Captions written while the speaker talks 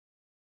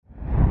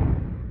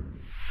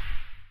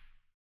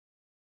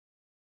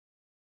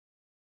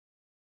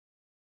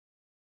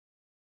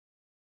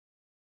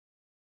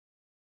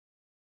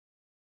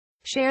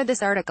Share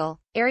this article.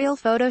 Aerial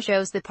photo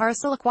shows the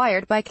parcel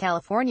acquired by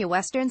California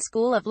Western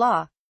School of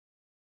Law.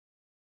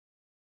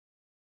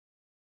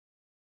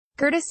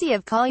 Courtesy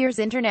of Colliers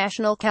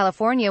International,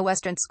 California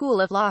Western School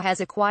of Law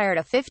has acquired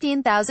a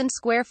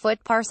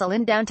 15,000-square-foot parcel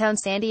in downtown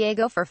San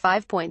Diego for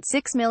 $5.6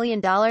 million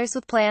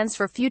with plans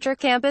for future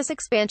campus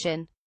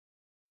expansion.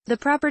 The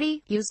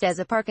property, used as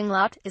a parking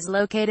lot, is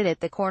located at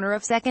the corner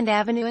of 2nd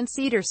Avenue and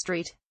Cedar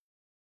Street.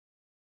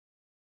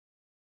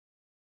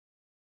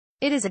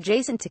 It is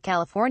adjacent to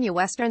California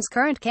Western's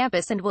current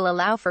campus and will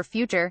allow for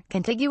future,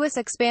 contiguous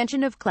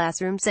expansion of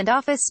classrooms and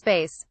office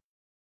space.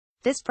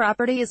 This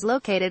property is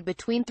located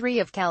between three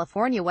of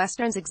California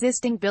Western's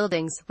existing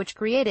buildings, which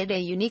created a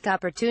unique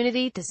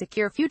opportunity to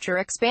secure future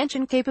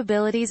expansion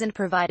capabilities and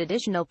provide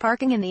additional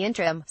parking in the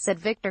interim, said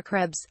Victor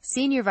Krebs,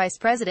 Senior Vice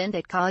President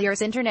at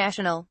Colliers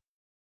International.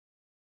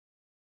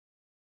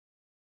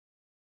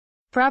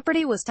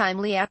 Property was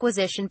timely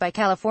acquisition by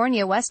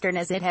California Western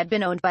as it had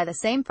been owned by the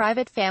same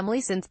private family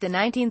since the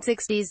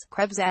 1960s,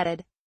 Krebs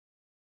added.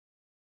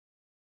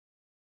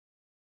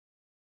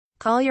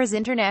 Colliers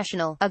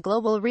International, a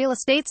global real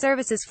estate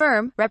services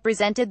firm,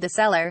 represented the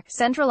seller,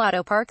 Central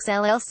Auto Parks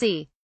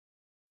LLC.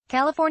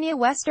 California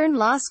Western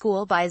Law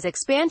School buys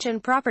expansion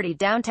property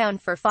downtown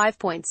for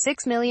 $5.6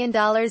 million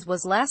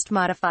was last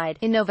modified,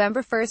 in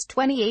November 1,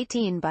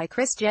 2018 by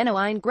Chris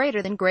Genuine.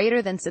 Greater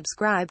than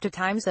subscribe to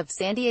Times of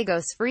San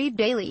Diego's free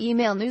daily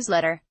email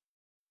newsletter.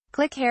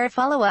 Click here to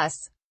follow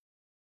us.